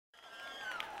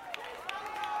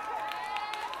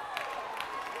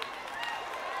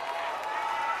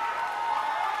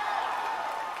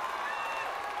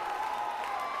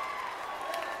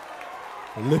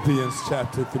Philippians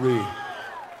chapter 3.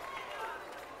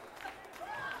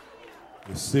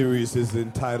 The series is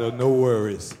entitled No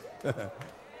Worries.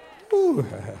 Ooh.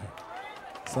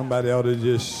 Somebody ought to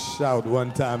just shout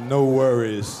one time, no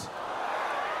worries.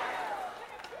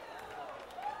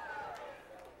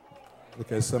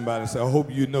 Look at somebody and say, I hope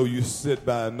you know you sit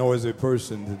by a noisy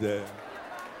person today.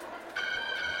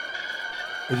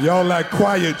 If y'all like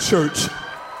quiet church,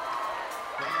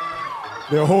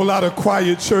 there are a whole lot of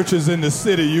quiet churches in the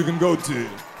city you can go to.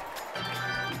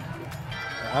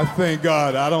 I thank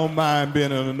God I don't mind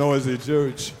being in a noisy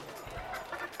church.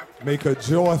 Make a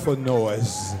joyful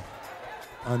noise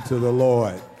unto the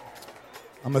Lord.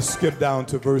 I'm going to skip down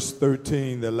to verse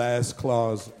 13, the last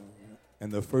clause,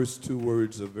 and the first two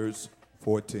words of verse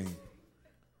 14.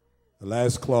 The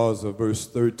last clause of verse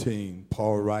 13,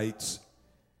 Paul writes,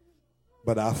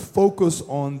 but I focus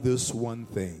on this one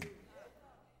thing,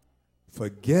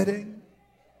 forgetting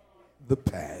the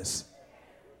past,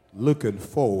 looking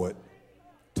forward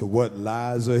to what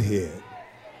lies ahead.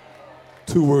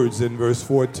 Two words in verse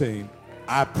 14,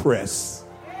 I press.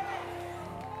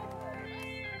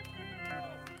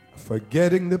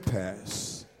 Forgetting the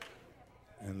past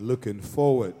and looking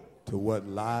forward to what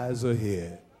lies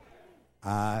ahead,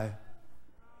 I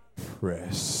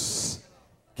press.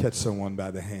 Catch someone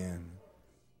by the hand.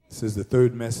 This is the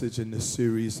third message in this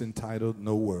series entitled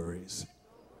No Worries.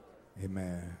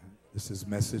 Amen. This is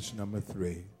message number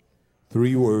 3.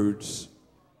 3 words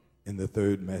in the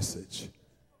third message.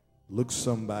 Look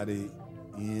somebody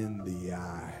in the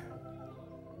eye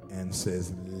and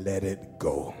says, let it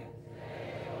go.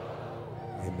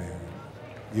 Amen.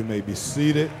 You may be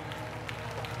seated.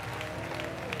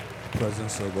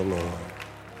 Presence of the Lord.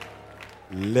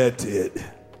 Let it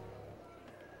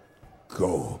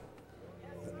go.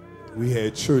 We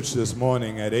had church this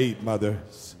morning at 8, Mother.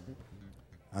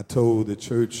 I told the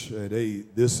church at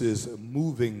 8, this is a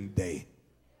moving day.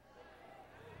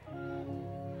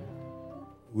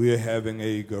 We're having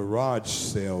a garage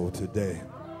sale today.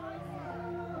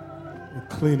 We're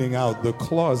cleaning out the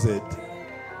closet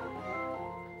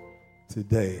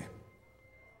today.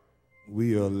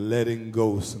 We are letting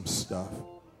go some stuff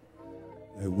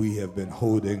that we have been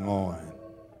holding on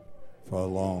for a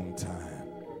long time.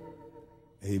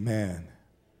 Amen.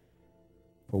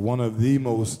 For one of the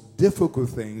most difficult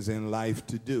things in life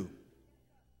to do,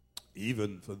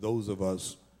 even for those of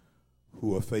us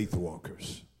who are faith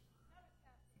walkers,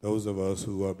 those of us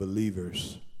who are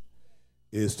believers,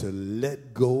 is to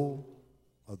let go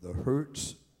of the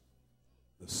hurts,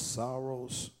 the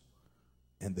sorrows,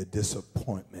 and the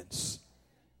disappointments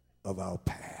of our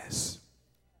past,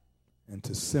 and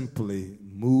to simply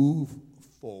move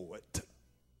forward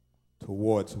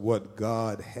towards what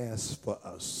God has for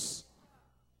us,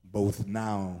 both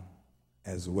now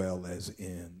as well as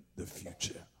in the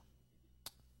future.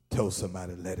 Tell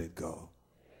somebody, let it go.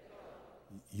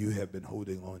 You have been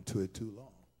holding on to it too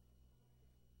long.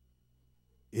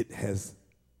 It has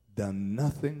done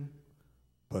nothing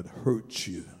but hurt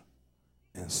you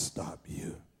and stop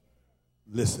you.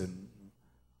 Listen,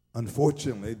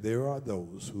 unfortunately, there are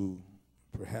those who,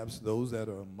 perhaps those that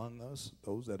are among us,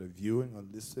 those that are viewing or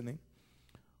listening,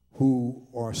 who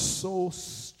are so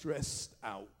stressed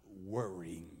out,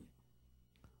 worrying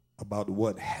about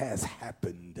what has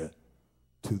happened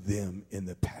to them in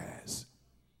the past,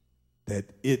 that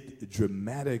it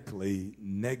dramatically,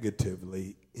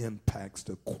 negatively impacts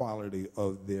the quality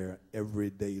of their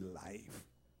everyday life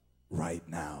right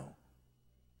now.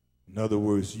 In other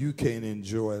words, you can't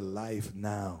enjoy life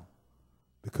now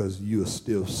because you're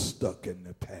still stuck in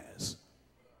the past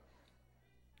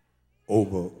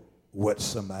over what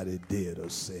somebody did or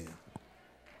said.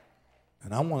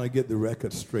 And I want to get the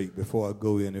record straight before I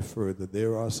go any further.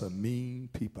 There are some mean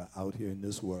people out here in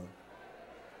this world.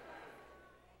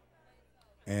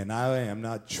 And I am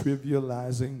not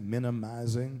trivializing,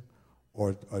 minimizing,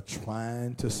 or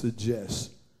trying to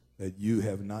suggest that you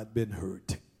have not been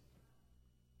hurt.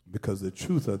 Because the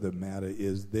truth of the matter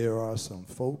is there are some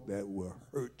folk that will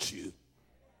hurt you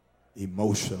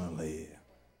emotionally,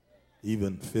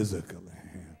 even physically.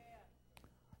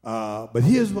 But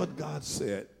here's what God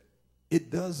said.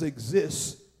 It does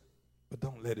exist, but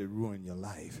don't let it ruin your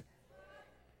life.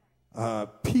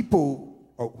 People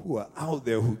who are out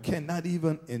there who cannot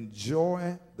even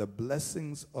enjoy the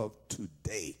blessings of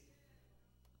today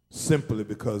simply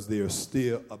because they are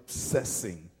still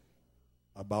obsessing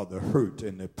about the hurt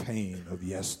and the pain of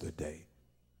yesterday.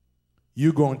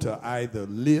 You're going to either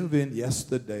live in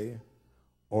yesterday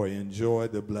or enjoy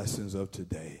the blessings of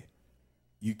today.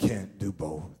 You can't do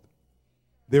both.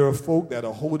 There are folk that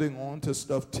are holding on to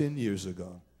stuff 10 years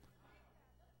ago.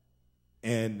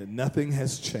 and nothing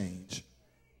has changed,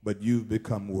 but you've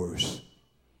become worse.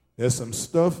 There's some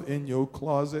stuff in your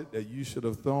closet that you should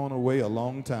have thrown away a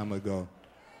long time ago.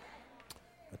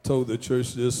 I told the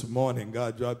church this morning,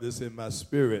 God dropped this in my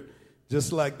spirit,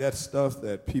 just like that stuff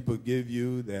that people give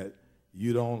you that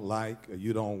you don't like or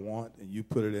you don't want, and you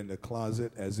put it in the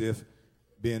closet as if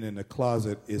being in the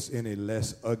closet is any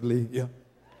less ugly. Yeah.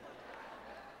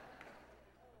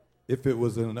 If it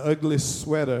was an ugly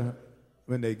sweater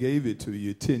when they gave it to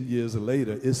you 10 years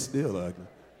later, it's still ugly.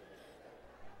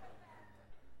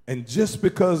 And just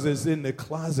because it's in the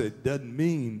closet doesn't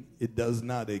mean it does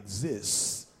not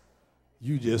exist.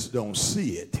 You just don't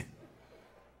see it,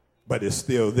 but it's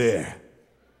still there.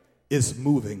 It's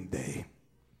moving day.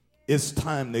 It's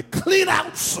time to clean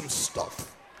out some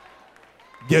stuff.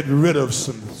 Get rid of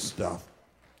some stuff.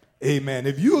 Amen.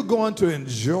 If you are going to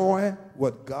enjoy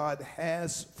what God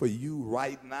has for you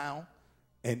right now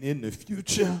and in the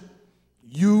future,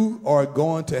 you are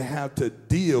going to have to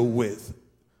deal with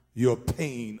your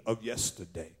pain of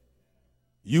yesterday.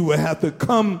 You will have to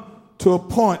come to a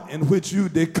point in which you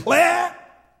declare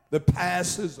the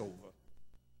past is over.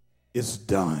 It's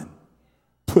done.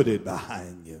 Put it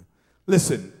behind you.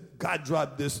 Listen, God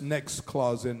dropped this next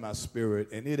clause in my spirit,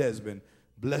 and it has been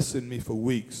blessing me for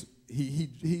weeks.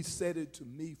 He said it to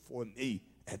me for me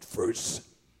at first.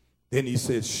 Then he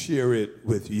said, share it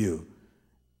with you.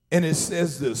 And it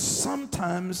says this.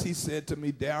 Sometimes he said to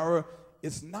me, Dara,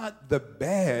 it's not the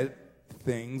bad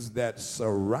things that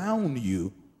surround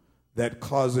you that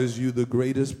causes you the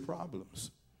greatest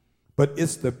problems, but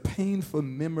it's the painful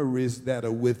memories that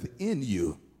are within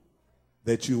you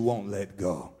that you won't let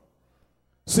go.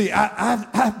 See,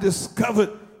 I've discovered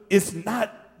it's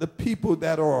not the people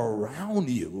that are around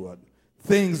you or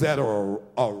things that are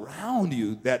around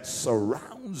you that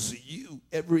surrounds you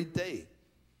every day,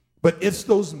 but it's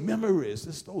those memories,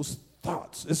 it's those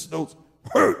thoughts, it's those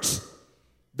hurts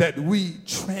that we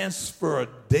transfer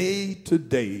day to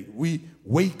day. We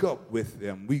wake up with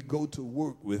them. We go to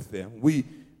work with them. We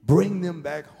bring them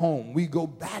back home. We go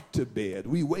back to bed.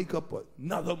 We wake up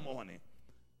another morning,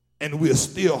 and we're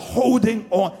still holding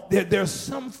on. There's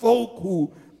some folk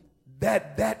who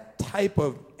that type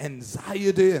of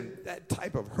anxiety and that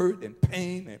type of hurt and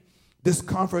pain and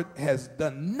discomfort has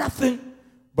done nothing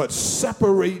but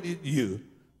separated you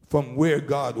from where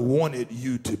God wanted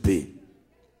you to be,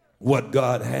 what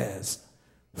God has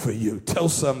for you. Tell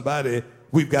somebody,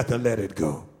 we've got to let it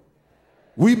go.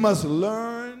 We must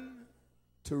learn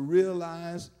to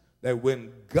realize that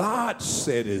when God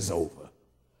said it's over,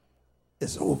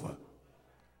 it's over.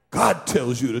 God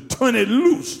tells you to turn it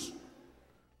loose.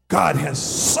 God has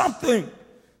something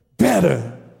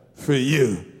better for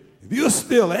you. If you're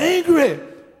still angry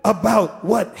about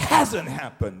what hasn't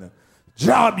happened, the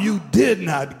job you did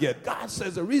not get, God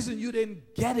says the reason you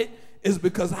didn't get it is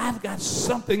because I've got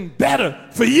something better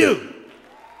for you.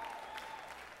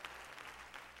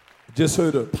 Just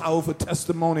heard a powerful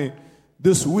testimony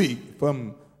this week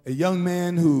from a young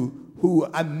man who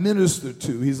I ministered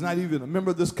to. He's not even a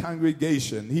member of this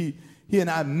congregation. He and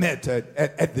I met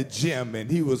at the gym, and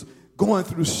he was going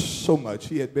through so much.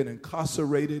 He had been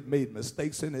incarcerated, made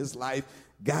mistakes in his life,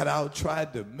 got out,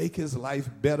 tried to make his life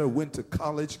better, went to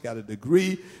college, got a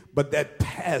degree, but that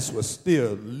past was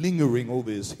still lingering over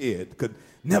his head. Could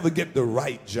never get the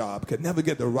right job, could never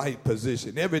get the right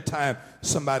position. Every time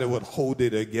somebody would hold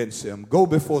it against him, go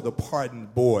before the pardon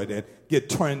board and get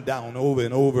turned down over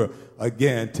and over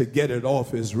again to get it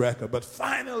off his record. But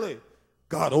finally,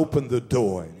 God opened the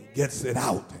door and he gets it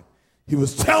out. He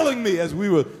was telling me as we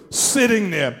were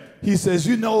sitting there, he says,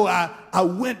 you know, I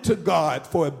went to God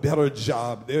for a better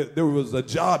job. There was a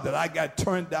job that I got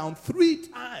turned down 3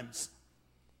 times.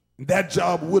 That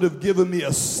job would have given me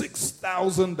a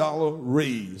 $6,000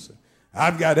 raise.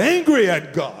 I've got angry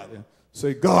at God and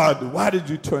say, God, why did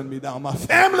you turn me down? My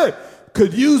family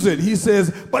could use it. He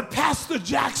says, but Pastor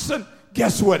Jackson,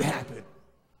 guess what happened?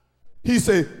 He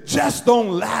said, just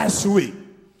on last week,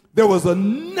 there was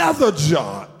another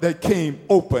job that came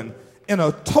open in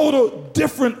a total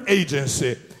different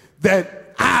agency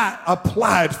that I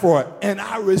applied for, and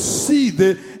I received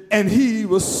it, and he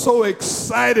was so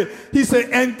excited. He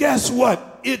said, and guess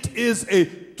what? It is a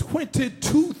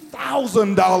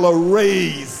 $22,000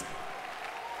 raise.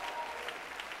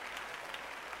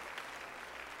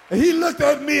 And he looked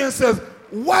at me and says,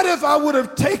 what if I would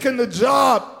have taken the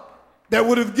job that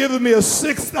would have given me a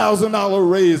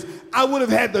 $6,000 raise? I would have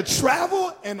had to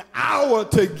travel an hour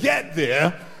to get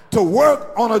there to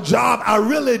work on a job I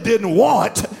really didn't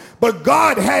want, but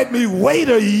God had me wait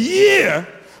a year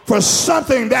for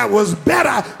something that was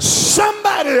better.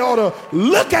 Somebody ought to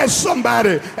look at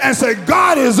somebody and say,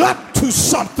 God is up to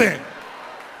something.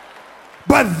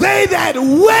 But they that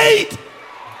wait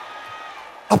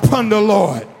upon the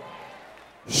Lord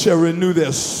shall renew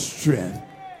their strength.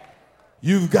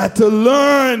 You've got to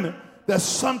learn that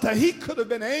sometimes he could have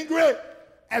been angry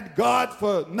at God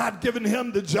for not giving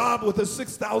him the job with a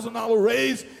 $6,000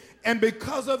 raise, and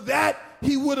because of that,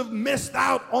 he would have missed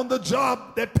out on the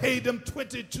job that paid him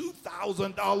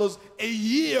 $22,000 a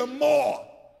year more.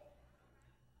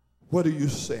 What are you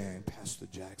saying, Pastor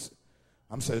Jackson?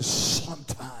 I'm saying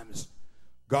sometimes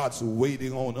God's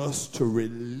waiting on us to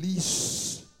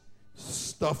release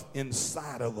stuff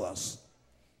inside of us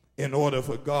in order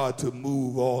for God to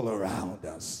move all around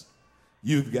us.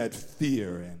 You've got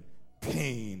fear and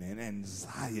pain and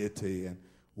anxiety and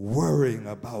worrying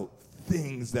about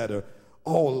things that are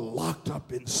all locked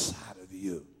up inside of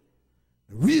you.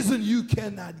 The reason you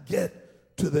cannot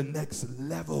get to the next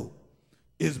level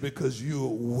is because you're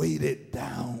weighted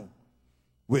down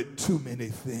with too many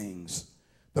things.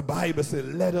 The Bible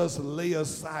said, let us lay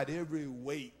aside every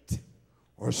weight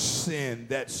or sin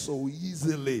that so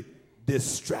easily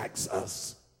distracts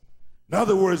us. In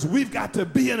other words, we've got to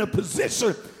be in a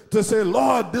position to say,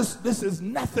 Lord, this is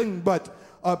nothing but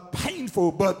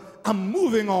painful, but I'm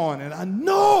moving on, and I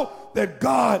know that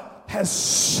God has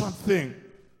something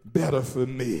better for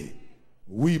me.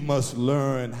 We must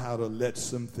learn how to let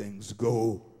some things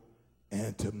go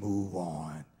and to move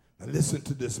on. Now listen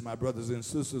to this, my brothers and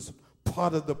sisters.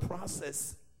 Part of the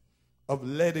process of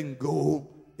letting go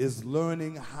is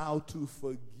learning how to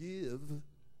forgive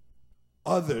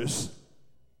others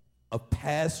of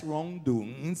past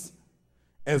wrongdoings,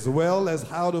 as well as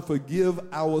how to forgive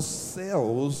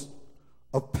ourselves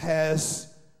of past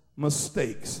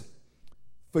mistakes.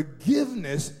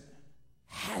 Forgiveness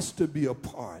has to be a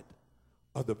part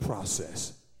of the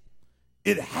process.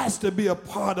 It has to be a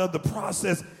part of the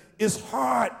process. It's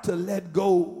hard to let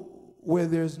go where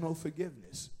there's no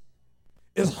forgiveness.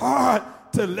 It's hard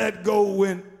to let go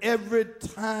when every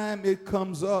time it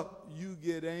comes up, you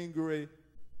get angry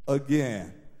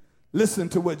again. Listen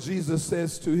to what Jesus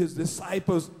says to his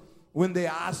disciples when they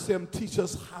ask him, teach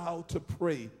us how to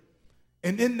pray.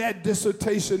 And in that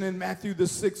dissertation in Matthew the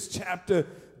 6th chapter,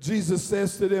 Jesus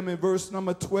says to them in verse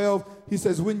number 12, he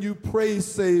says, when you pray,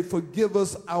 say, forgive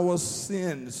us our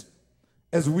sins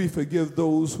as we forgive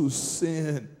those who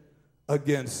sin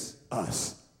against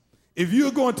us. If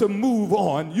you're going to move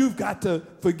on, you've got to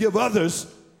forgive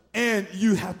others and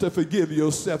you have to forgive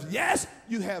yourself. Yes,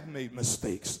 you have made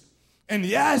mistakes. And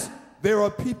yes, there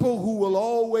are people who will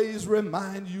always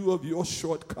remind you of your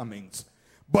shortcomings.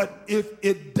 But if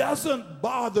it doesn't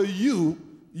bother you,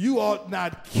 you ought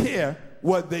not care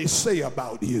what they say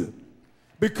about you.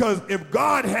 Because if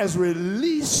God has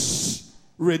released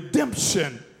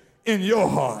redemption in your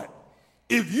heart,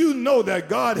 if you know that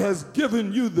God has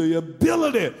given you the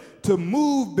ability to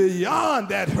move beyond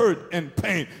that hurt and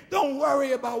pain, don't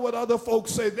worry about what other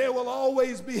folks say. There will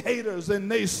always be haters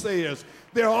and naysayers.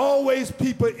 There are always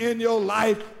people in your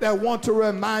life that want to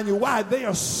remind you why they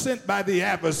are sent by the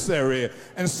adversary.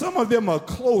 And some of them are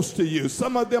close to you.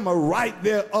 Some of them are right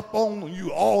there up on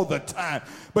you all the time.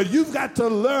 But you've got to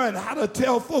learn how to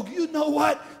tell folk, you know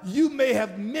what? You may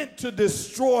have meant to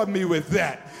destroy me with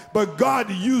that, but God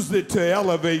used it to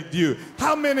elevate you.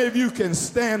 How many of you can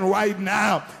stand right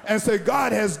now and say,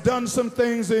 God has done some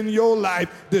things in your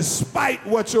life, despite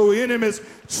what your enemies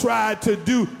tried to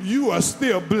do, you are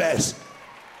still blessed.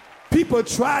 People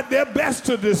tried their best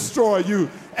to destroy you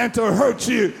and to hurt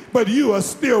you, but you are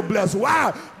still blessed.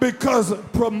 Why? Because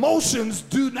promotions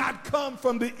do not come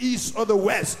from the east or the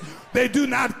west. They do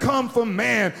not come from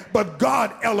man, but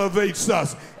God elevates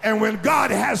us. And when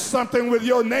God has something with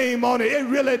your name on it, it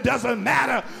really doesn't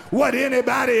matter what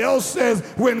anybody else says.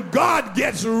 When God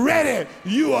gets ready,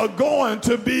 you are going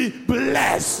to be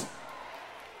blessed.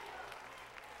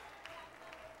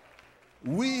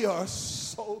 We are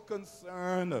so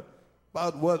concerned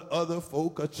about what other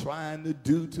folk are trying to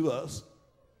do to us,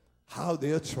 how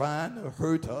they're trying to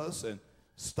hurt us and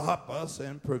stop us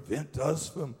and prevent us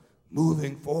from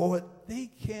moving forward. They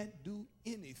can't do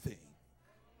anything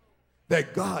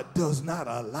that God does not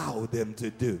allow them to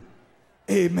do.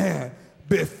 Amen.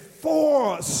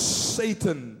 Before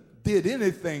Satan did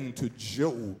anything to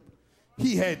Job,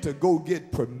 he had to go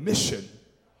get permission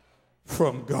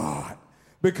from God.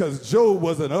 Because Job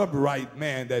was an upright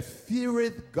man that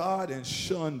feareth God and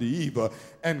shunned evil.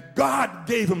 And God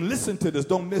gave him, listen to this,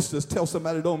 don't miss this, tell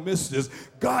somebody don't miss this.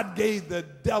 God gave the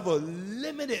devil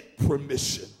limited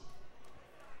permission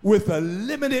with a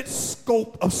limited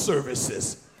scope of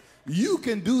services. You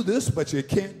can do this, but you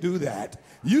can't do that.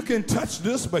 You can touch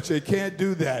this, but you can't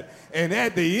do that. And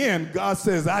at the end, God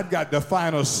says, I've got the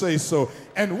final say so.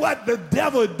 And what the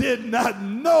devil did not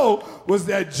know was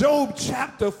that Job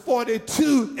chapter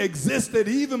 42 existed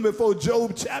even before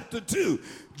Job chapter 2.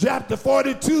 Chapter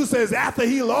 42 says after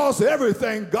he lost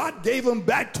everything, God gave him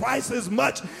back twice as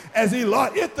much as he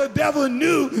lost. If the devil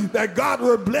knew that God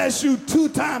would bless you 2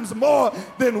 times more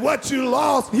than what you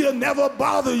lost, he'll never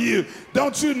bother you.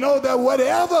 Don't you know that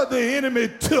whatever the enemy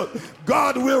took,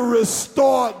 God will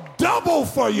restore double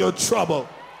for your trouble?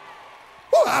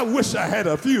 Oh, I wish I had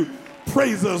a few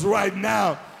praisers right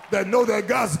now that know that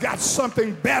God's got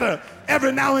something better.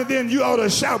 Every now and then you ought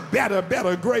to shout better,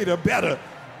 better, greater, better.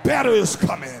 Better is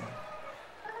coming.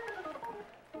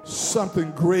 Something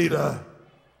greater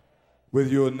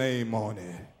with your name on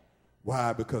it.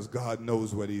 Why? Because God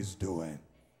knows what he's doing.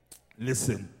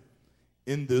 Listen,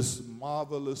 in this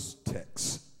marvelous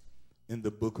text in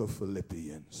the book of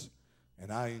Philippians,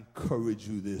 and I encourage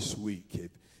you this week,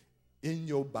 if in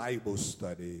your Bible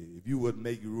study, if you would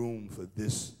make room for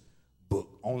this book,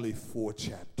 only 4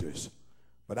 chapters.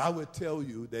 But I would tell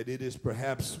you that it is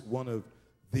perhaps one of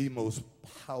the most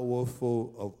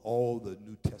powerful of all the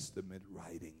New Testament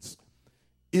writings.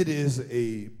 It is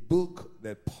a book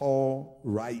that Paul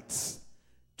writes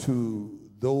to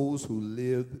those who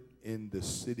lived in the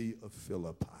city of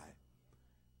Philippi.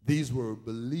 These were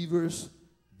believers.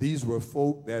 These were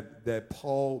folk that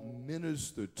Paul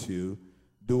ministered to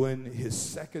during his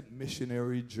second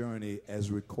missionary journey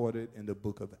as recorded in the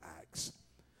book of Acts.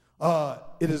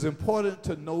 It is important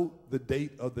to note the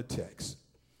date of the text.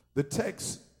 The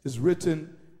text is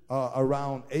written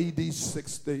around AD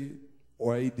 60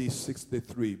 or AD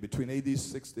 63, between AD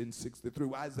 60 and 63.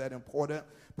 Why is that important?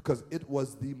 Because it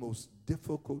was the most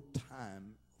difficult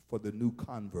time for the new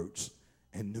converts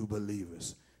and new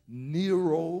believers.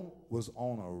 Nero was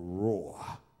on a roar.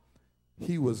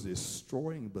 He was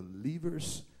destroying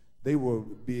believers. They were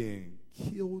being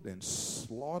killed and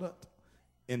slaughtered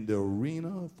in the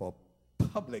arena for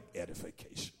public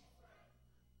edification.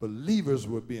 Believers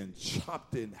were being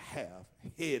chopped in half,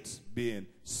 heads being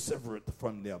severed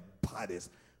from their bodies,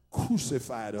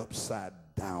 crucified upside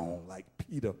down like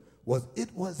Peter was.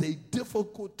 It was a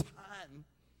difficult time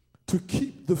to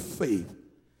keep the faith.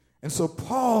 And so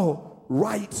Paul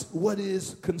writes what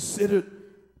is considered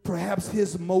perhaps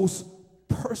his most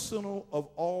personal of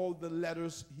all the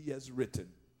letters he has written.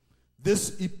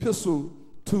 This epistle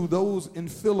to those in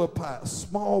Philippi, a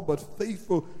small but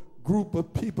faithful group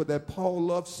of people that Paul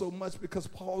loved so much, because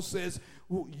Paul says,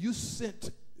 well, you sent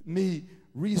me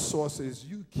resources,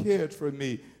 you cared for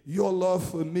me, your love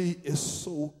for me is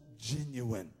so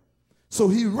genuine. So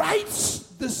he writes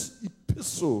this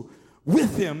epistle.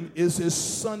 With him is his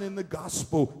son in the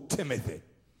gospel, Timothy.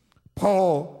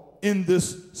 Paul, in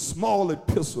this small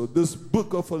epistle, this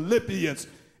book of Philippians,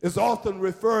 is often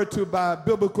referred to by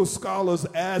biblical scholars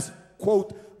as,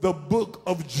 quote, the book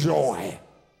of joy.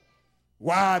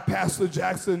 Why, Pastor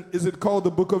Jackson, is it called the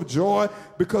book of joy?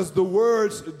 Because the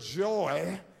words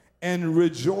joy and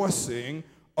rejoicing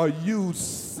are used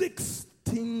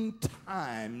 16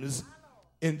 times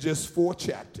in just 4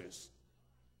 chapters.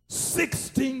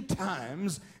 16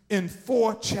 times in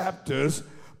 4 chapters,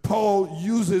 Paul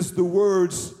uses the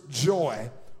words joy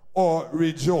or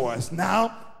rejoice.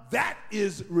 Now, that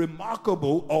is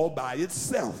remarkable all by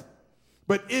itself.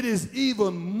 But it is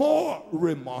even more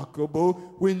remarkable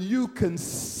when you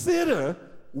consider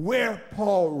where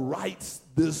Paul writes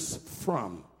this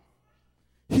from.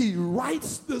 He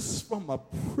writes this from a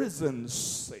prison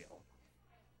cell,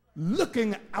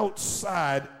 looking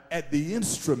outside at the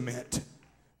instrument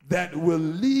that will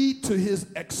lead to his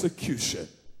execution.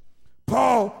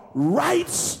 Paul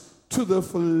writes to the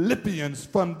Philippians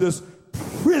from this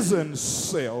prison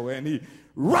cell, and he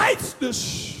writes this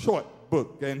short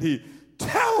book, and he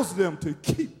tells them to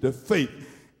keep the faith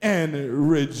and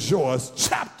rejoice.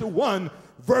 Chapter 1,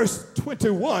 verse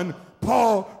 21,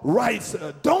 Paul writes,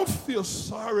 don't feel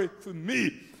sorry for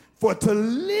me, for to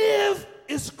live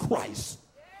is Christ,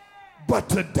 but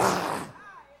to die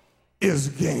is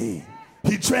gain.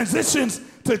 He transitions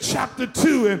to chapter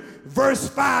 2 and verse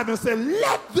 5 and said,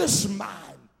 let this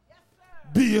mind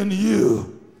be in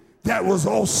you that was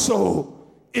also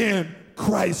in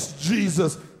Christ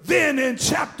Jesus. Then in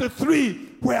chapter 3,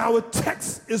 where our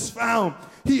text is found,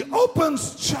 he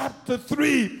opens chapter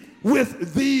 3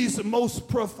 with these most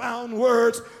profound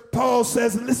words. Paul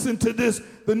says, listen to this,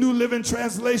 the New Living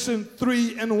Translation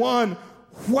 3:1.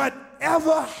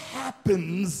 Whatever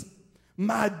happens,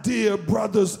 my dear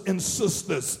brothers and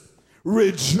sisters,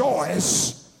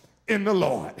 rejoice in the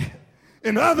Lord.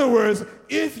 In other words,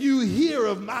 if you hear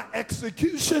of my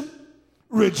execution,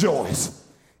 rejoice.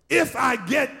 If I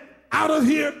get out of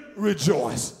here,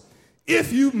 rejoice.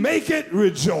 If you make it,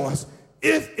 rejoice.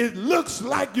 If it looks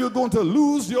like you're going to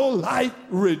lose your life,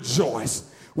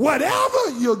 rejoice. Whatever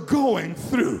you're going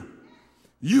through,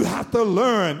 you have to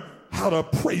learn how to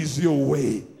praise your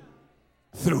way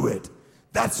through it.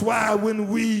 That's why when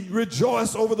we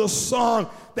rejoice over the song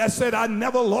that said, I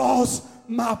never lost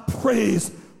my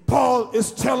praise, Paul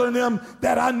is telling them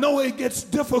that I know it gets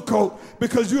difficult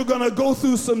because you're going to go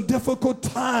through some difficult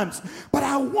times, but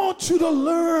I want you to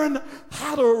learn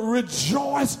how to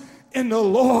rejoice in the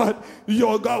Lord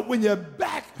your God. When your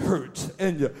back hurts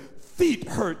and your feet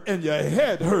hurt and your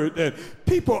head hurt and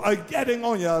people are getting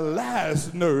on your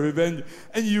last nerve and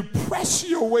you press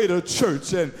your way to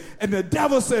church and the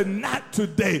devil said, not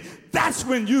today. That's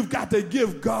when you've got to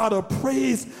give God a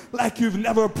praise like you've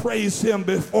never praised him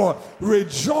before.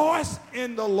 Rejoice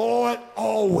in the Lord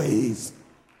always.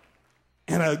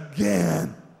 And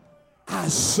again, I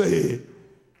say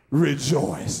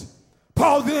rejoice.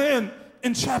 Paul then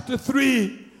in chapter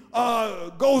 3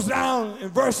 goes down in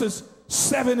verses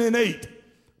 7 and 8.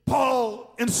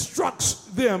 Paul instructs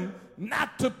them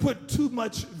not to put too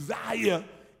much value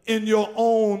in your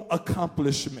own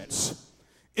accomplishments,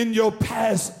 in your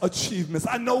past achievements.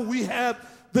 I know we have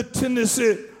the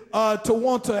tendency to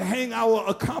want to hang our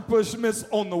accomplishments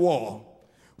on the wall.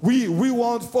 We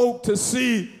want folk to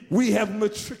see we have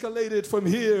matriculated from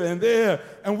here and there,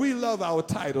 and we love our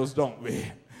titles, don't we?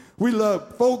 We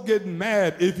love folk getting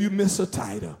mad if you miss a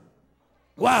title.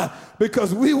 Why?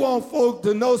 Because we want folk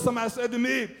to know. Somebody said to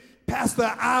me,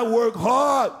 Pastor, I work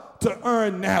hard to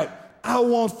earn that. I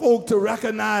want folk to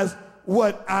recognize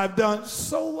what I've done.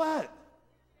 So what?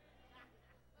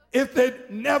 If they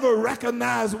never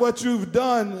recognize what you've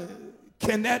done,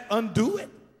 can that undo it?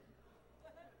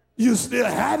 You still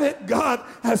have it. God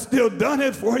has still done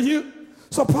it for you.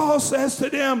 So Paul says to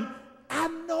them, I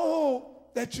know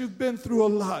that you've been through a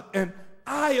lot, and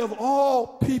I, of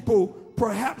all people,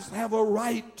 perhaps have a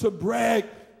right to brag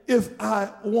if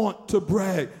I want to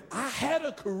brag. I had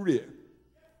a career.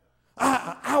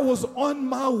 I was on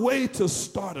my way to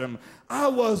stardom. I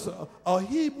was a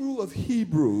Hebrew of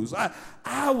Hebrews.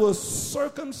 I was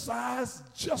circumcised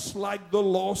just like the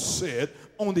law said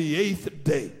on the 8th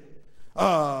day.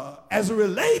 As it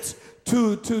relates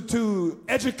to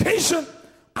education,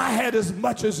 I had as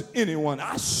much as anyone.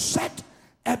 I sat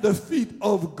at the feet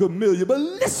of Gamaliel. But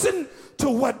listen to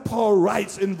what Paul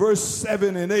writes in verse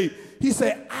 7 and 8. He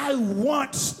said, I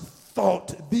once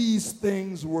thought these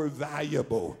things were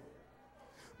valuable,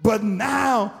 but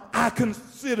now I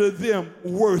consider them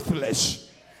worthless.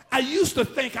 I used to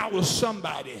think I was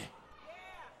somebody.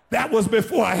 That was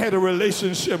before I had a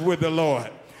relationship with the Lord.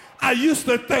 I used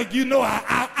to think,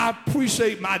 I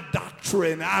appreciate my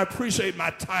doctrine. I appreciate my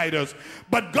titles.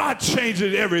 But God changed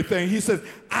everything. He says,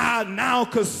 I now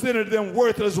consider them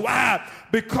worthless. Why?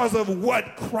 Because of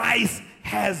what Christ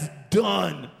has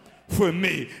done for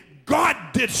me. God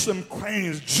did some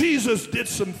things. Jesus did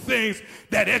some things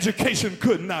that education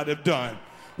could not have done.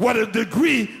 What a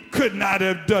degree could not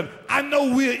have done. I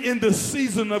know we're in the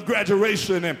season of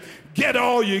graduation and get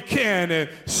all you can and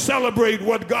celebrate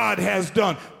what God has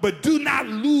done. But do not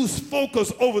lose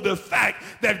focus over the fact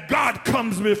that God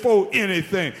comes before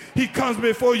anything. He comes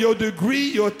before your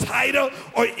degree, your title,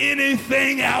 or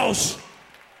anything else.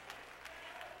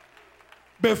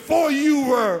 Before you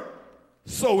were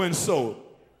so-and-so,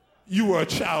 you were a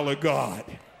child of God.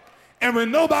 And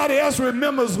when nobody else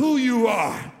remembers who you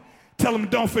are, tell them,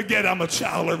 don't forget I'm a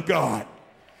child of God.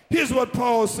 Here's what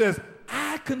Paul says.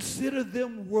 I consider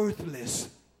them worthless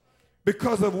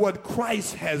because of what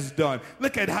Christ has done.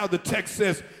 Look at how the text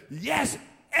says, yes,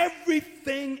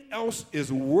 everything else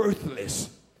is worthless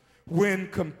when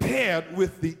compared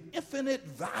with the infinite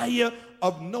value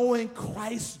of knowing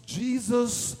Christ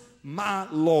Jesus, my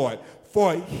Lord.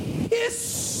 For his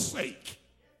sake,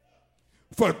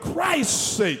 for Christ's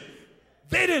sake,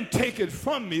 they didn't take it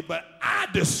from me, but I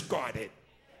discarded.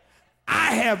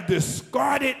 I have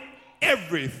discarded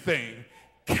everything,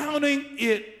 counting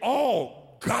it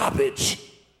all garbage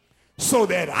so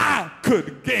that I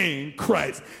could gain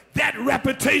Christ. That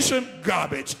reputation,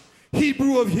 garbage.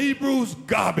 Hebrew of Hebrews,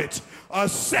 garbage.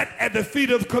 Set at the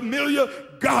feet of Gamaliel,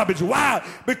 garbage. Why?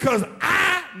 Because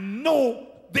I know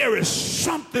there is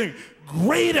something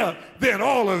greater than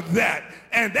all of that.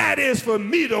 And that is for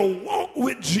me to walk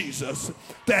with Jesus,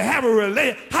 to have a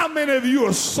relationship. How many of you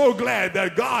are so glad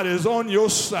that God is on your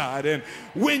side? And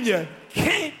when you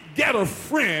can't get a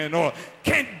friend or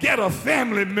can't get a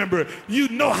family member, you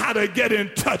know how to get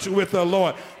in touch with the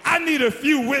Lord. I need a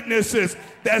few witnesses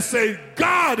that say,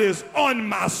 God is on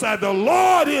my side. The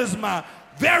Lord is my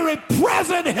very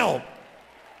present help.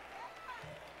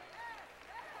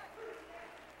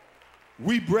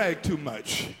 We brag too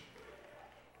much.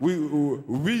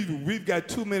 We've got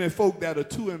too many folk that are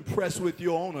too impressed with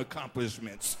your own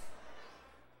accomplishments.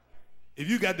 If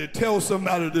you got to tell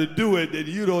somebody to do it, then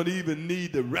you don't even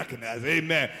need to recognize.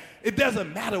 Amen. It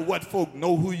doesn't matter what folk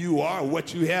know who you are,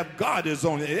 what you have. God is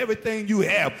on it. Everything you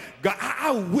have. God,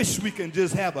 I wish we can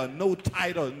just have a no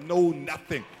title, no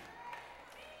nothing.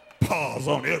 Pause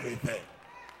on everything.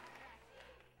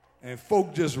 And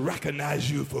folk just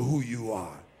recognize you for who you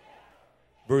are.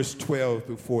 Verse 12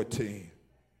 through 14.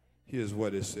 Here's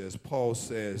what it says. Paul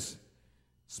says,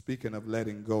 speaking of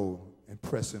letting go and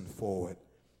pressing forward,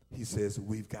 he says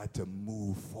we've got to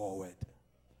move forward.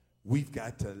 We've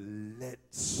got to let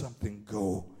something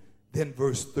go. Then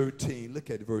verse 13, look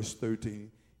at verse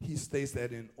 13. He states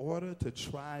that in order to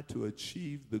try to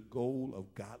achieve the goal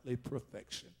of godly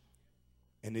perfection,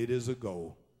 and it is a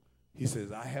goal, he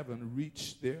says, I haven't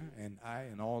reached there, and I,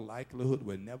 in all likelihood,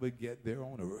 will never get there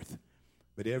on earth.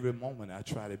 But every moment I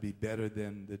try to be better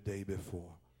than the day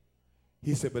before.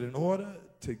 He said, but in order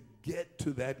to get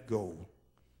to that goal,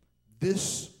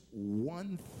 this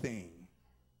one thing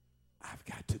I've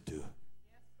got to do.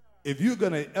 If you're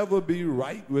going to ever be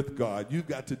right with God, you've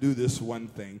got to do this one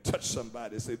thing. Touch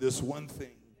somebody, say this one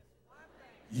thing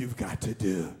you've got to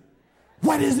do.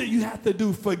 What is it you have to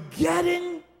do?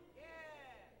 Forgetting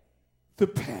the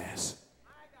past,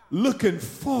 looking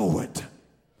forward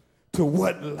to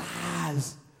what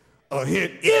lies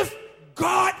ahead. If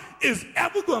God is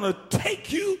ever going to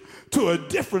take you to a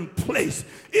different place,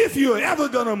 if you're ever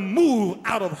going to move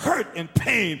out of hurt and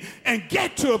pain and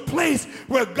get to a place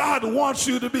where God wants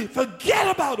you to be,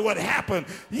 forget about what happened.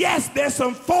 Yes, there's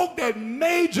some folk that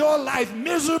made your life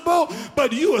miserable,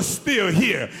 but you are still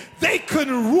here. They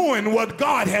couldn't ruin what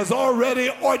God has already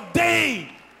ordained.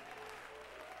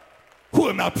 Who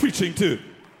am I preaching to?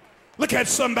 Look at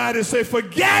somebody and say,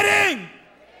 forgetting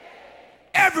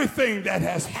everything that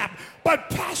has happened. But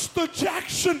Pastor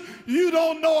Jackson, you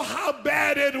don't know how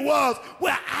bad it was.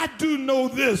 Well, I do know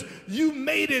this. You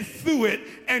made it through it,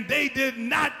 and they did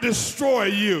not destroy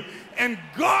you. And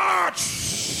God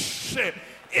said,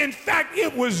 in fact,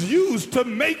 it was used to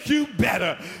make you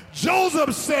better.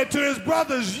 Joseph said to his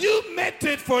brothers, you meant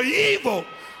it for evil,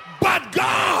 but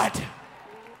God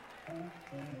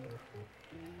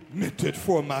meant it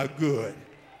for my good.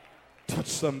 Touch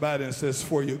somebody and says,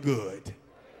 for your good.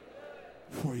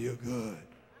 For your good.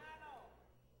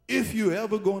 If you're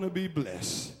ever going to be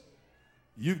blessed,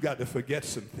 you've got to forget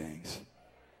some things.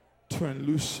 Turn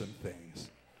loose some things.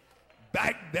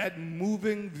 Back that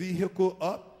moving vehicle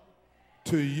up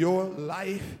to your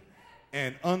life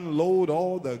and unload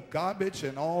all the garbage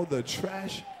and all the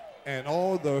trash and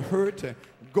all the hurt, and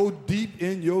go deep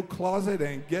in your closet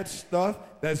and get stuff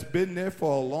that's been there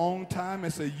for a long time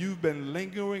and say, you've been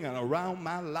lingering and around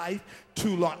my life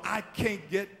too long. I can't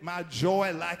get my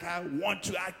joy like I want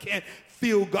to. I can't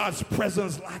feel God's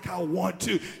presence like I want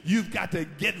to. You've got to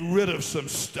get rid of some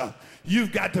stuff.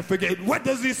 You've got to forget. What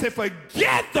does he say?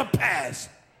 Forget the past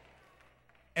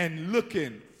and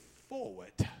looking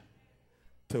forward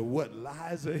to what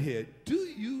lies ahead. Do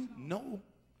you know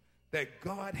that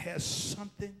God has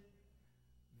something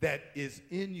that is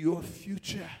in your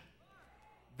future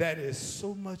that is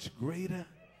so much greater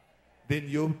than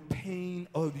your pain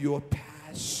of your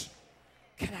past?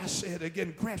 Can I say it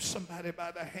again? Grab somebody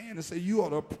by the hand and say, you ought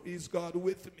to praise God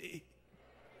with me.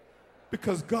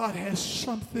 Because God has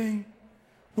something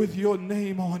with your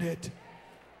name on it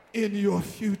in your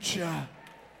future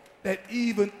that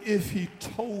even if he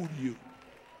told you,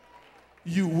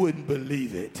 you wouldn't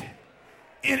believe it.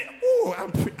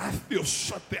 I feel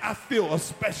something. I feel a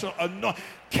special anointing.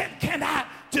 Can I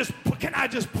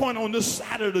just point on this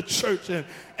side of the church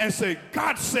and say,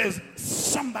 God says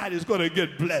somebody's going to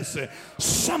get blessed, and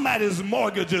somebody's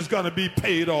mortgage is going to be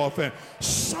paid off, and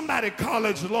somebody's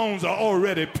college loans are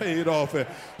already paid off, and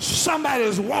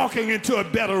somebody's walking into a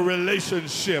better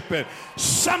relationship, and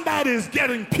somebody's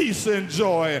getting peace and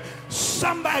joy, and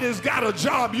somebody's got a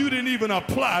job you didn't even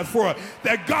apply for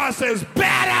that God says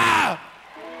better.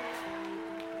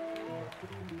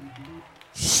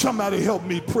 Somebody help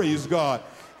me praise God.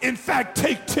 In fact,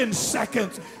 take 10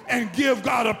 seconds and give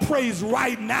God a praise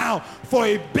right now for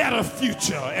a better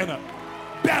future and a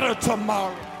better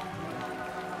tomorrow.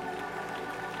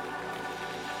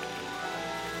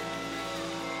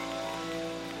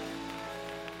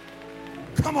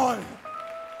 Come on.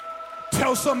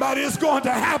 Tell somebody it's going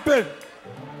to happen.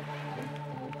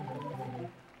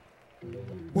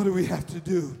 What do we have to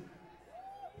do?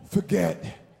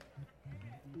 Forget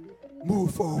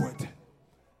Move forward.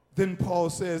 Then Paul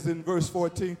says in verse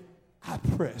 14, I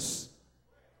press.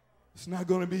 It's not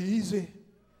going to be easy,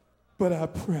 but I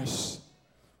press.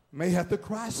 May have to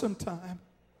cry sometime,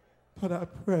 but I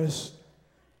press.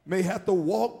 May have to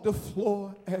walk the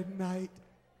floor at night,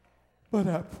 but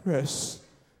I press.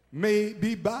 May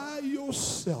be by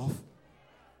yourself,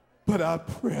 but I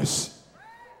press.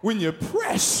 When you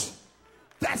press,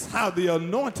 that's how the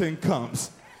anointing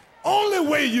comes. Only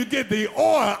way you get the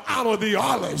oil out of the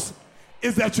olives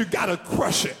is that you got to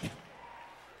crush it.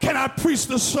 Can I preach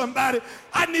to somebody?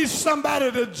 I need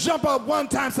somebody to jump up one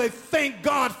time and say, thank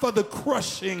God for the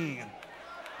crushing.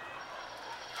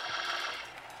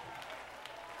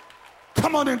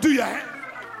 Come on and do your hand.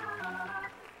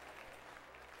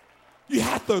 You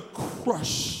have to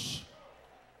crush.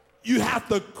 You have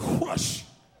to crush.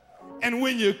 And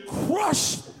when you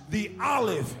crush the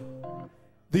olive,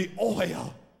 the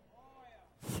oil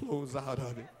flows out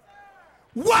of it.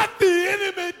 What the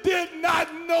enemy did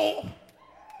not know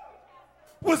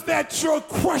was that your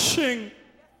crushing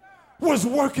was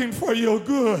working for your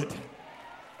good.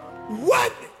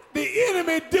 What the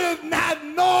enemy did not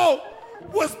know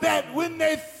was that when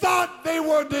they thought they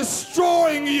were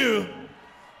destroying you,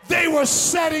 they were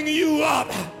setting you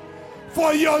up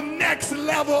for your next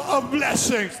level of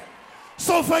blessings.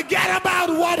 So forget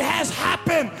about what has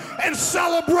happened and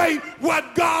celebrate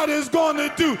what God is going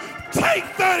to do. Take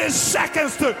 30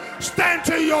 seconds to stand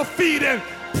to your feet and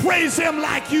praise him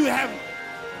like you have.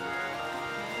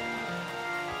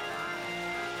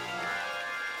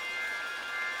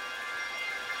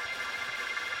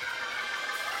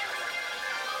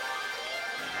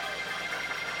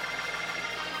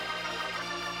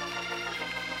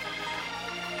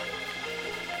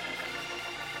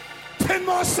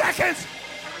 More seconds.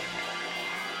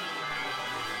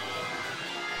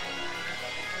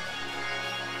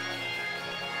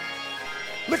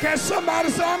 Look at somebody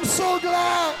and say, I'm so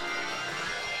glad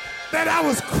that I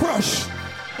was crushed.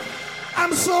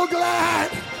 I'm so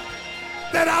glad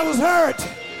that I was hurt.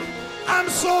 I'm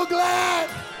so glad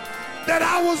that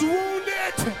I was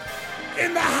wounded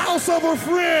in the house of a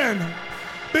friend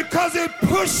because it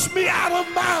pushed me out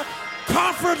of my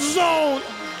comfort zone.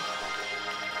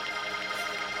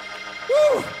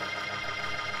 Woo.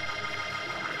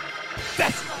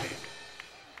 That's right.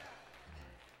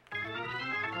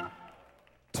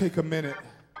 Take a minute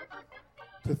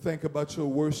to think about your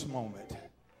worst moment.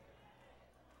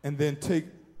 And then take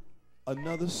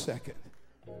another second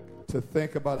to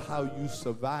think about how you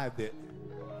survived it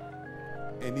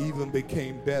and even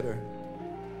became better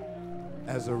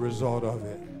as a result of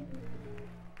it.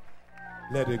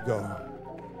 Let it go.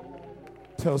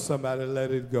 Tell somebody,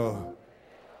 let it go.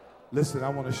 Listen, I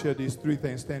want to share these three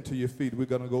things. Stand to your feet. We're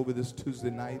going to go over this Tuesday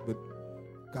night, but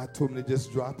God told me to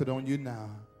just drop it on you now.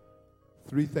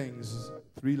 Three things,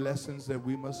 three lessons that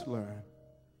we must learn.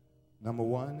 Number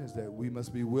one is that we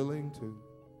must be willing to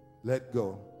let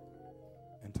go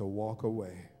and to walk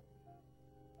away.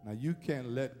 Now, you can't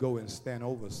let go and stand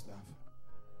over stuff.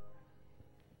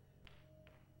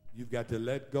 You've got to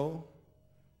let go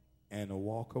and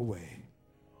walk away.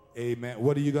 Amen.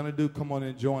 What are you going to do? Come on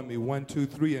and join me. 1, 2,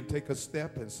 3, and take a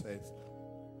step and say,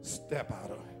 step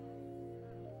out of it.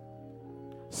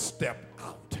 Step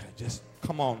out. Just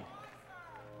come on.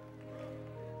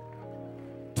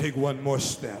 Take one more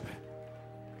step.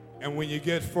 And when you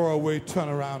get far away, turn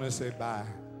around and say bye.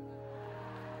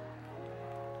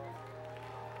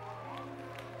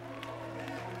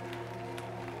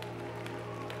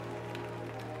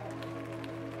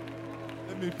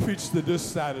 Let me preach to this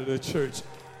side of the church.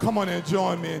 Come on and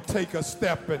join me and take a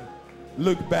step and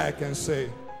look back and say,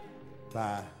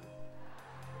 bye.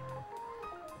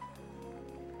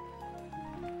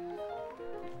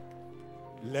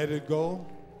 Let it go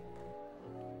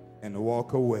and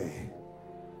walk away.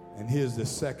 And here's the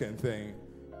second thing.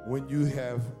 When you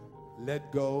have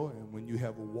let go and when you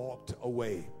have walked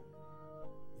away,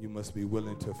 you must be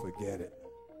willing to forget it.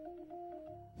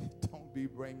 Don't be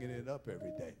bringing it up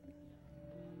every day.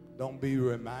 Don't be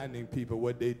reminding people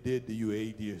what they did to you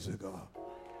 8 years ago.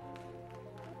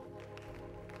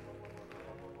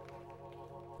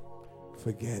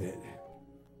 Forget it.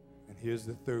 And here's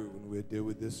the third one. We'll deal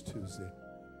with this Tuesday.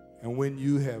 And when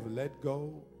you have let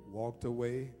go, walked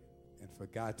away, and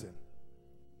forgotten,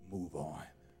 move on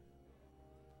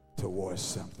towards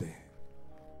something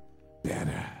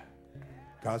better.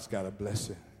 God's got a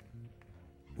blessing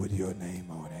with your name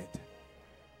on it.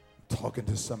 Talking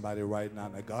to somebody right now.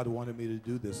 Now, God wanted me to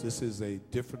do this. This is a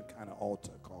different kind of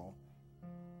altar call.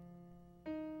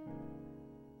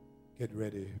 Get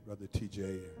ready, Brother TJ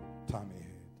and Tommy.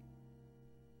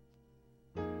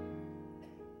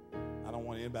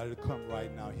 anybody to come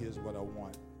right now. Here's what I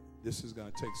want. This is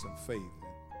going to take some faith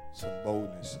and some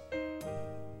boldness.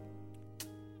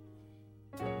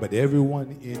 But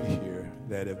everyone in here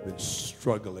that have been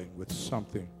struggling with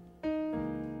something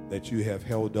that you have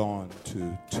held on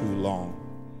to too long,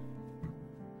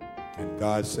 and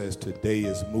God says today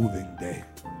is moving day.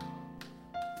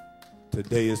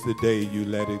 Today is the day you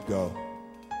let it go.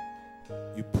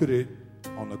 You put it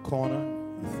on the corner,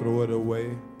 you throw it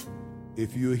away.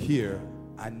 If you're here,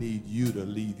 I need you to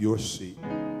leave your seat,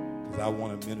 because I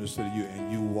want to minister to you,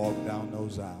 and you walk down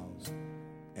those aisles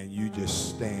and you just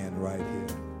stand right here.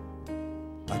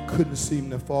 I couldn't seem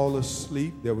to fall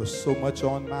asleep. There was so much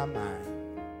on my mind,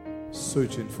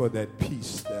 searching for that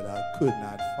peace that I could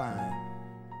not find.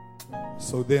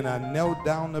 So then I knelt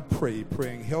down to pray,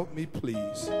 praying, help me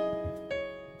please.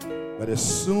 But as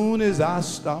soon as I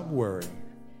stopped worrying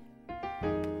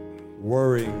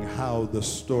how the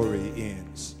story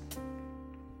ends,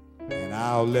 and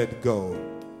I'll let go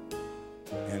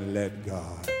and let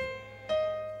God.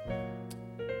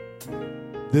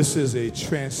 This is a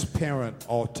transparent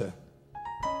altar.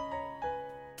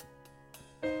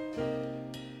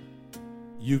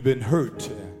 You've been hurt.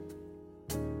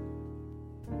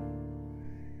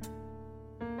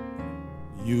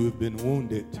 You've been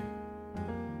wounded.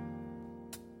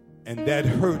 And that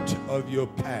hurt of your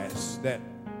past, that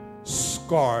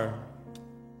scar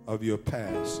of your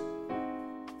past,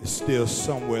 is still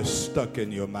somewhere stuck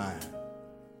in your mind.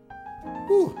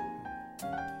 Whew.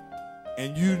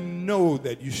 And you know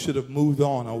that you should have moved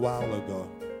on a while ago,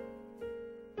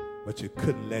 but you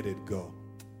couldn't let it go.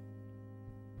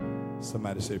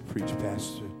 Somebody say, preach,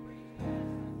 Pastor.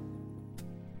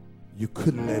 You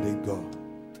couldn't let it go.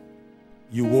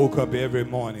 You woke up every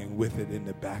morning with it in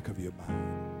the back of your mind.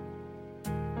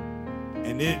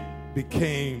 And it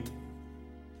became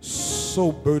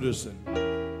so burdensome.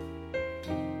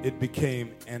 It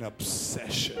became an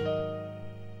obsession.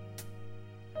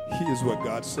 Here's what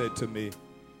God said to me.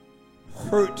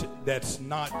 Hurt that's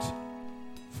not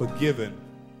forgiven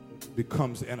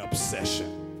becomes an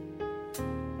obsession.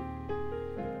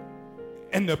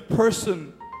 And the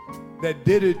person that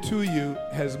did it to you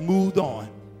has moved on.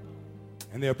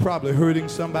 And they're probably hurting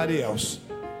somebody else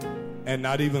and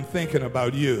not even thinking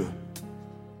about you.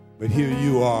 But here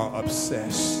you are,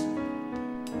 obsessed.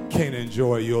 Can't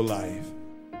enjoy your life.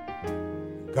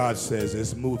 God says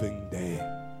it's moving day.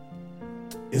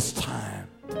 It's time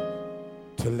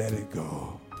to let it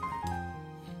go.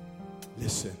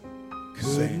 Listen.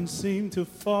 Couldn't seem to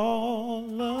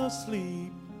fall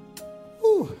asleep.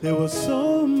 Ooh. There was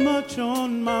so much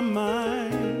on my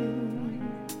mind.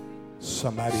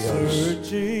 Somebody else.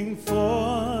 Searching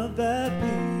for that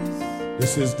peace.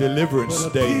 This is Deliverance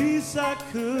but a Day. Peace I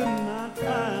could not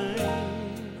find.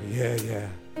 Yeah.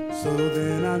 So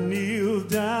then I kneeled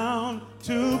down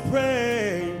to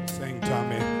pray. Sing,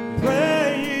 Tommy.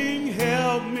 Praying,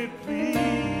 help me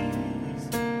please.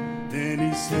 Then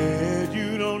he said,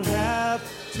 you don't have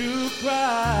to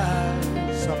cry.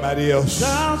 Somebody else.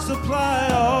 I'll supply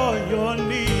all your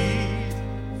needs.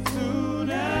 Soon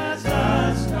as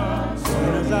I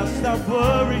stop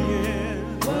worrying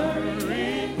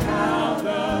how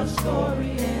the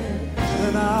story ends,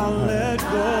 then I'll let go.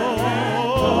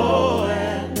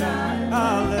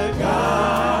 I'll let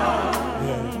God.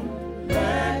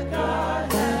 Let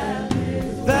God have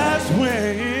his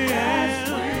way. That's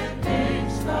when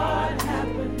things start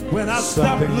happening. When I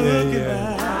stop looking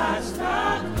back.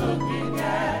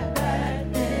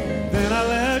 Then I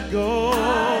let go. I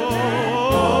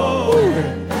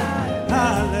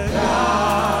let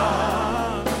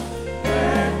God.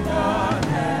 Let God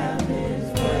have his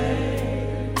way.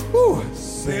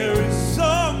 There is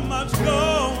so much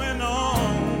going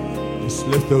on. Just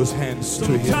lift those hands to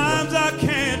him. Sometimes I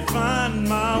can't find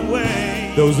my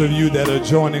way. Those of you that are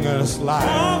joining us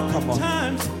live, come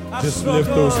on. Just lift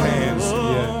those hands.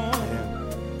 Yeah.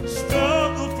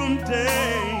 Struggle from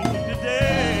day to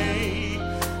day.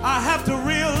 I have to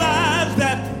realize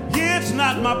that it's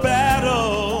not my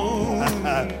battle.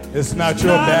 It's not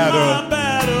your battle. My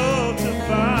battle to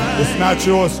fight. It's not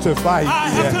yours to fight. I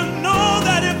have to know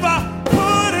that if I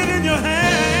put it in your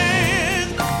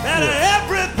hands, that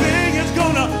everything is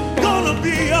gonna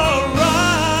be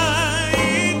alright.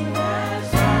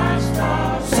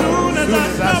 Soon as I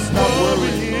stop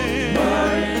worrying,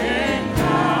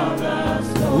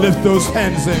 lift those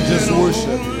hands and just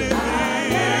worship.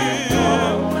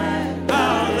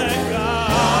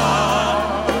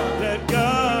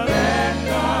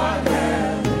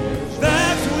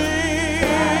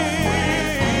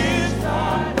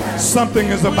 Something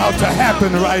is about to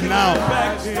happen right now.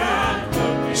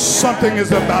 Something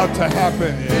is about to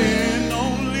happen.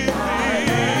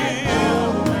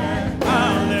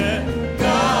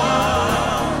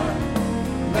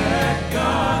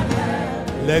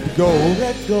 Let go.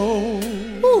 Let go.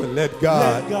 Ooh, let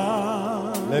God. Let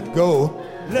God. Let go.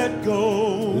 Let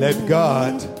go. Let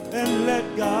God. And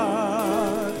let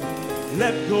God.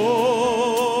 Let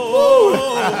go.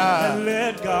 And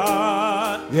let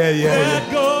God. Yeah.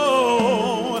 Let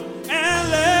go.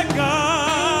 And let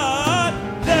God.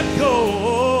 Let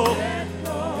go.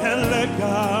 And let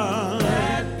God.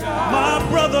 My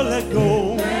brother, let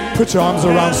go. Put your arms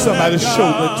around somebody's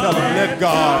shoulder and tell them, let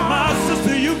God. My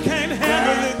sister, you can't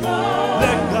handle it.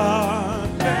 Let God.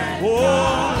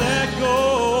 Oh, let go.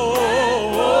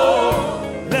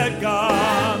 Let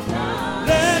God.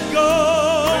 Let go.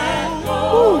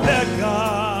 Let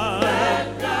God.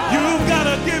 You've got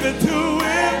to give it to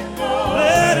Him.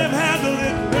 Let Him handle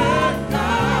it.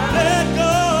 Let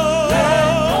go.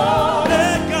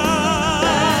 Let God.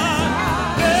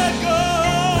 Let go.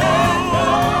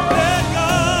 Let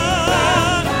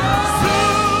God.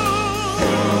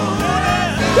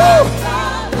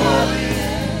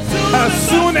 As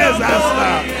soon as I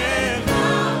stop.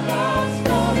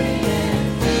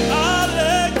 I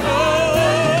let go,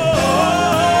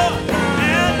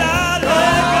 and I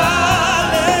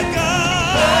let God,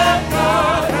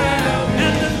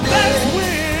 and then that's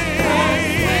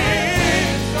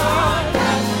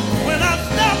when I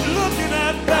stop looking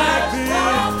at back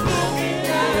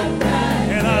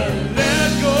and I let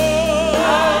go.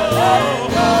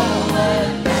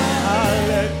 I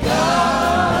let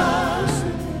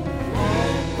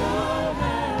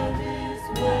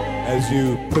As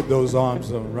you put those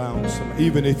arms around some,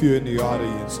 even if you're in the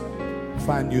audience,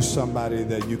 find you somebody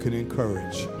that you can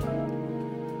encourage.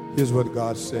 Here's what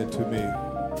God said to me.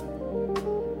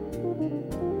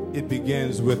 It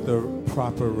begins with a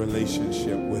proper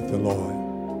relationship with the Lord.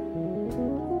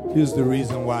 Here's the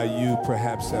reason why you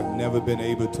perhaps have never been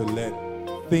able to let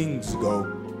things go.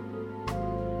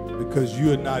 Because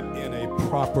you're not in a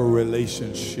proper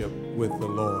relationship with the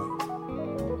Lord.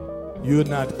 You're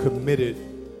not committed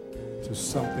to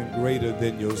something greater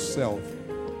than yourself.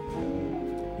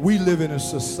 We live in a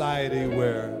society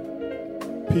where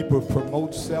people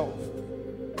promote self.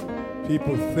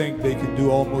 People think they can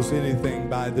do almost anything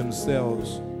by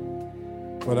themselves.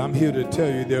 But I'm here to tell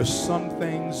you there's some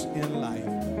things in life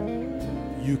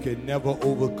you can never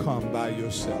overcome by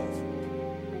yourself.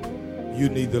 You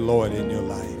need the Lord in your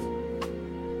life.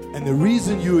 And the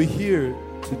reason you are here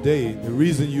today, the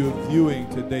reason you're viewing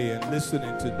today and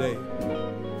listening today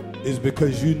is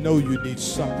because you know you need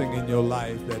something in your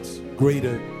life that's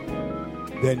greater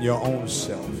than your own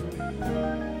self.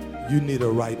 You need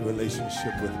a right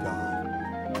relationship with God.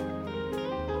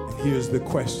 And here's the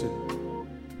question.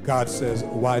 God says,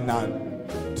 why not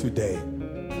today?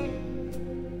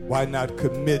 Why not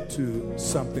commit to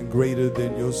something greater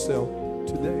than yourself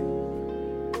today?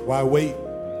 Why wait?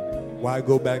 Why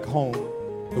go back home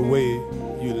the way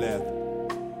you left?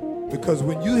 Because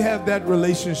when you have that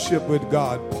relationship with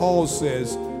God, Paul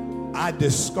says, I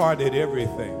discarded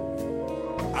everything.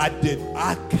 I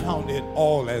count it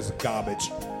all as garbage.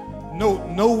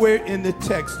 Nowhere in the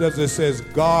text does it says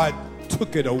God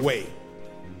took it away.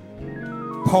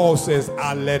 Paul says,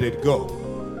 I let it go.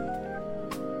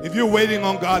 If you're waiting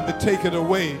on God to take it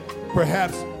away,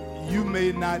 perhaps you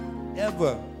may not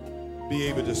ever be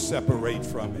able to separate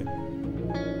from it.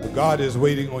 But God is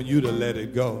waiting on you to let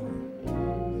it go.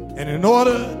 And in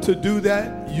order to do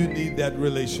that, you need that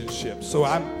relationship. So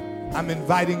I'm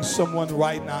inviting someone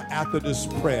right now after this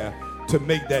prayer to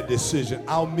make that decision.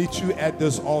 I'll meet you at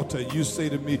this altar. You say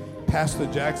to me, Pastor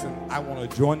Jackson, I want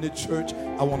to join the church.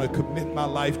 I want to commit my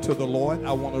life to the Lord.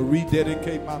 I want to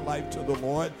rededicate my life to the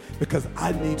Lord because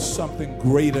I need something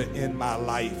greater in my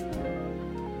life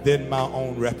than my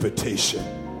own reputation.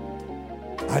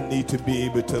 I need to be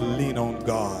able to lean on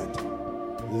God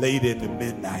late in the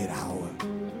midnight hour.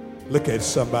 Look at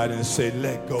somebody and say,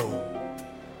 let go.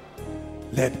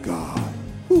 Let God.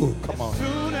 Ooh, come on.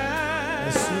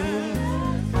 As soon.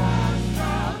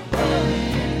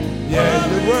 Yeah,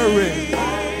 you worry.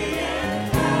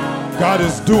 God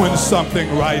is doing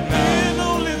something right now.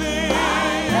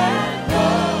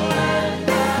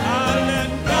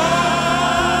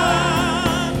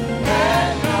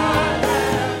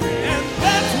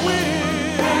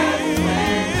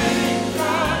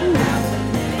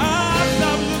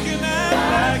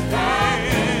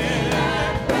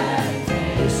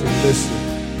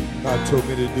 Listen, God told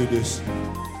me to do this.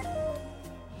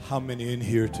 How many in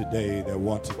here today that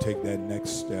want to take that next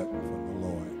step from the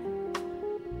Lord?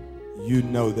 You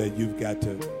know that you've got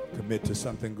to commit to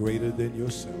something greater than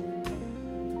yourself.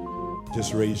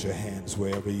 Just raise your hands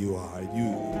wherever you are.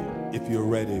 If you're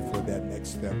ready for that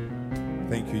next step.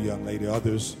 Thank you, young lady.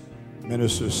 Others,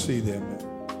 ministers, see them.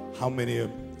 How many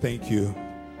of them? Thank you.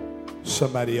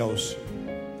 Somebody else.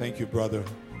 Thank you, brother.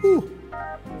 Whew.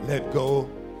 Let go.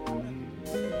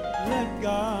 Let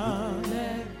God.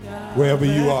 Wherever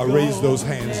you are, raise those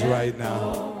hands right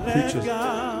now. Preachers.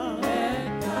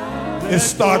 It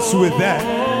starts with that.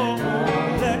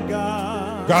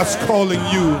 God's calling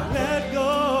you.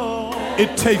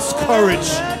 It takes courage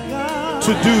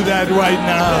to do that right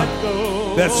now.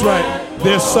 That's right.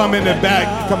 There's some in the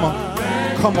back. Come on.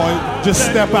 Come on. Just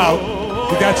step out.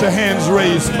 You got your hands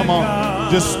raised. Come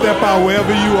on. Just step out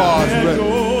wherever you are.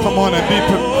 Come on and be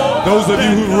those of you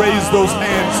who raised those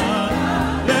hands.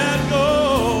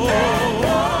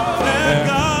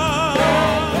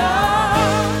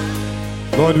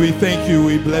 Lord, we thank you.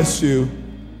 We bless you.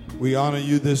 We honor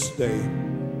you this day.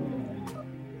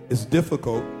 It's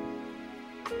difficult.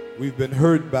 We've been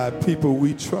hurt by people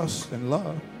we trust and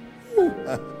love.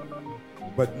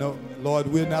 But no, Lord,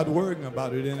 we're not worrying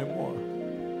about it anymore.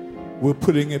 We're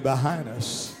putting it behind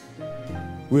us.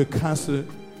 We're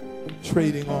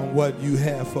concentrating on what you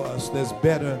have for us that's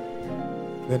better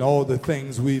than all the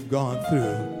things we've gone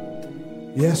through.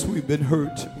 Yes, we've been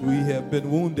hurt. We have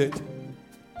been wounded.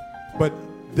 But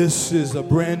this is a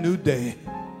brand new day.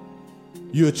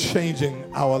 You're changing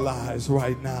our lives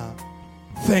right now.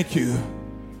 Thank you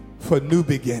for new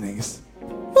beginnings.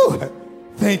 Ooh,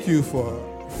 thank you for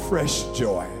fresh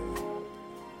joy.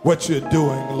 What you're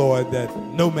doing, Lord, that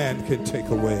no man can take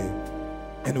away.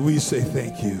 And we say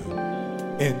thank you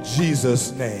in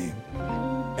Jesus' name.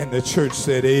 And the church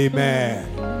said, amen.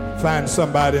 Find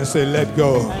somebody and say, let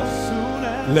go.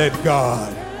 Let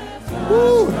God.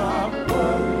 Woo.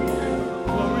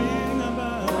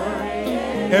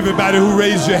 Everybody who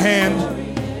raised your hand,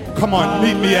 come on,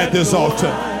 meet me at this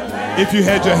altar. If you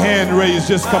had your hand raised,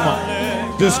 just come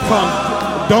on. Just come.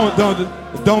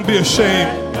 Don't be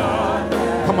ashamed.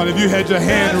 Come on, if you had your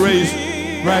hand raised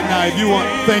right now, if you want,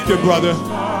 thank you, brother.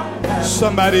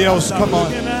 Somebody else, come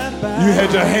on. You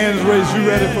had your hands raised, you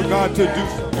ready for God to do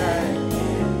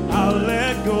something. I'll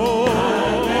let go.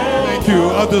 Thank you,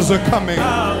 others are coming.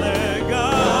 I'll let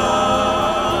God.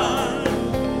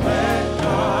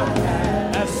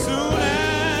 As soon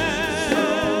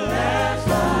as I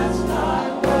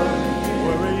start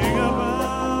worrying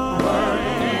about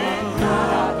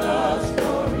the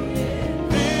story.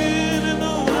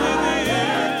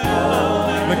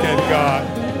 Look at God.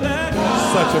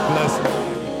 Such a blessing.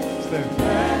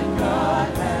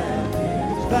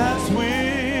 That's when.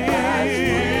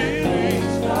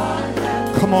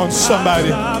 Come on, somebody.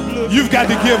 You've got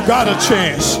to give God a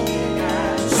chance.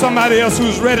 Somebody else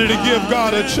who's ready to give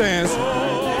God a chance.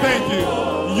 Thank you.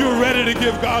 You're ready to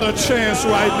give God a chance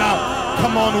right now.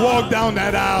 Come on, walk down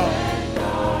that aisle.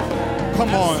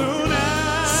 Come on.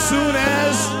 Soon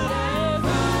as.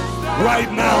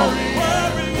 Right now.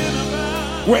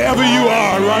 Wherever you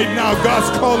are right now,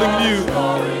 God's calling you.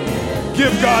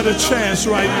 Give God a chance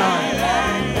right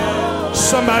now.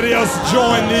 Somebody else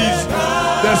join these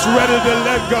that's ready to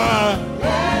let God.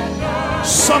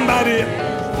 Somebody.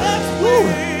 Woo.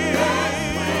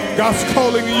 God's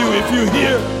calling you. If you're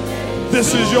here,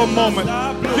 this is your moment.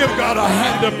 Give God a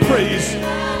hand of praise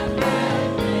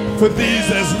for these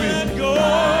as we.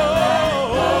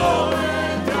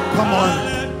 Come on.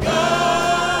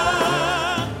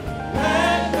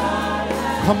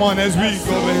 Come on, as we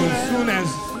go as soon as.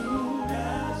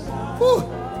 Woo,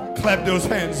 clap those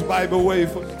hands, Bible way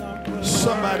for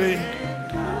somebody.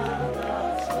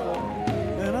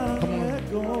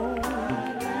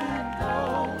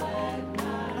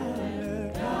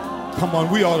 Come on,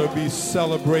 we ought to be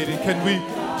celebrating. Can we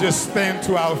just stand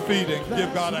to our feet and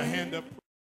give God a hand up?